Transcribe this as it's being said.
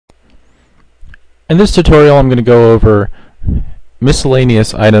In this tutorial, I'm going to go over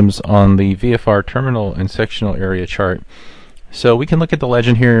miscellaneous items on the VFR terminal and sectional area chart. So we can look at the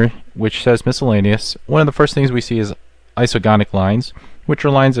legend here, which says miscellaneous. One of the first things we see is isogonic lines, which are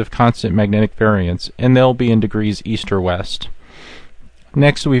lines of constant magnetic variance, and they'll be in degrees east or west.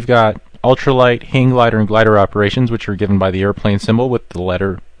 Next, we've got ultralight, hang glider, and glider operations, which are given by the airplane symbol with the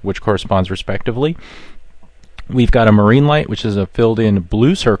letter which corresponds respectively. We've got a marine light, which is a filled-in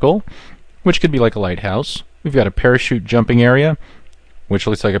blue circle, which could be like a lighthouse. We've got a parachute jumping area, which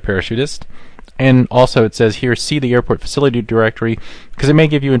looks like a parachutist. And also it says here, see the airport facility directory, because it may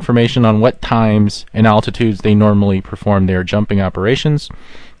give you information on what times and altitudes they normally perform their jumping operations.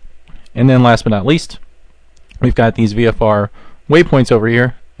 And then last but not least, we've got these VFR waypoints over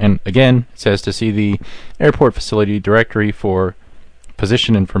here. And again, it says to see the airport facility directory for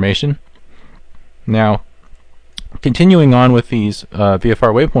position information. Now, continuing on with these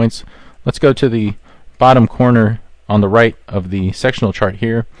VFR waypoints, let's go to the bottom corner on the right of the sectional chart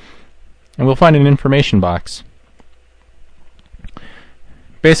here, and we'll find an information box.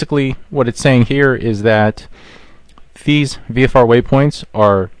 Basically, what it's saying here is that these VFR waypoints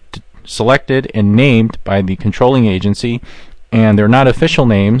are selected and named by the controlling agency, and they're not official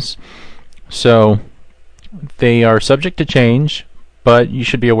names, so they are subject to change, but you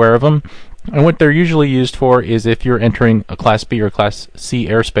should be aware of them. And what they're usually used for is if you're entering a Class B or Class C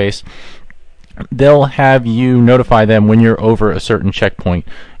airspace, they'll have you notify them when you're over a certain checkpoint,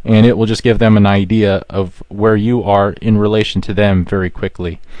 and it will just give them an idea of where you are in relation to them very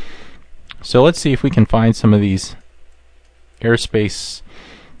quickly. So let's see if we can find some of these airspace,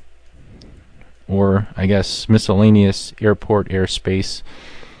 or I guess miscellaneous airport airspace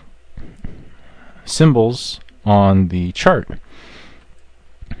symbols on the chart.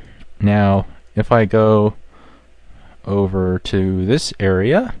 Now, if I go over to this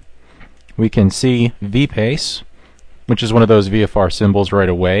area, we can see VPace, which is one of those VFR symbols right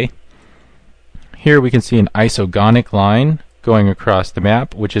away. Here we can see an isogonic line going across the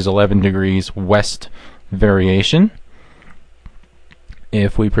map, which is 11 degrees west variation.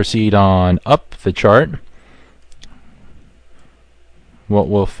 If we proceed on up the chart, what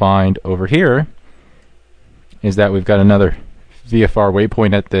we'll find over here is that we've got another VFR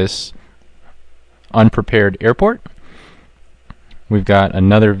waypoint at this unprepared airport. We've got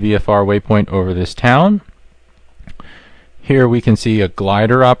another VFR waypoint over this town. Here we can see a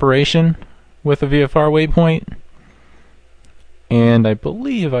glider operation with a VFR waypoint, and I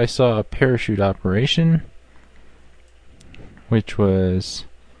believe I saw a parachute operation, which was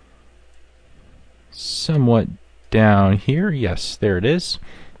somewhat down here. Yes, there it is.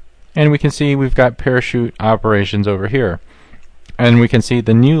 And we can see we've got parachute operations over here. And we can see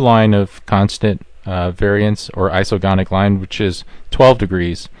the new line of constant variance, or isogonic line, which is 12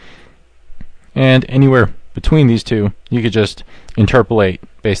 degrees. And anywhere between these two, you could just interpolate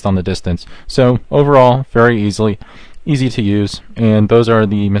based on the distance. So overall, very easy to use, and those are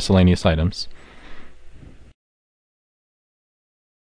the miscellaneous items.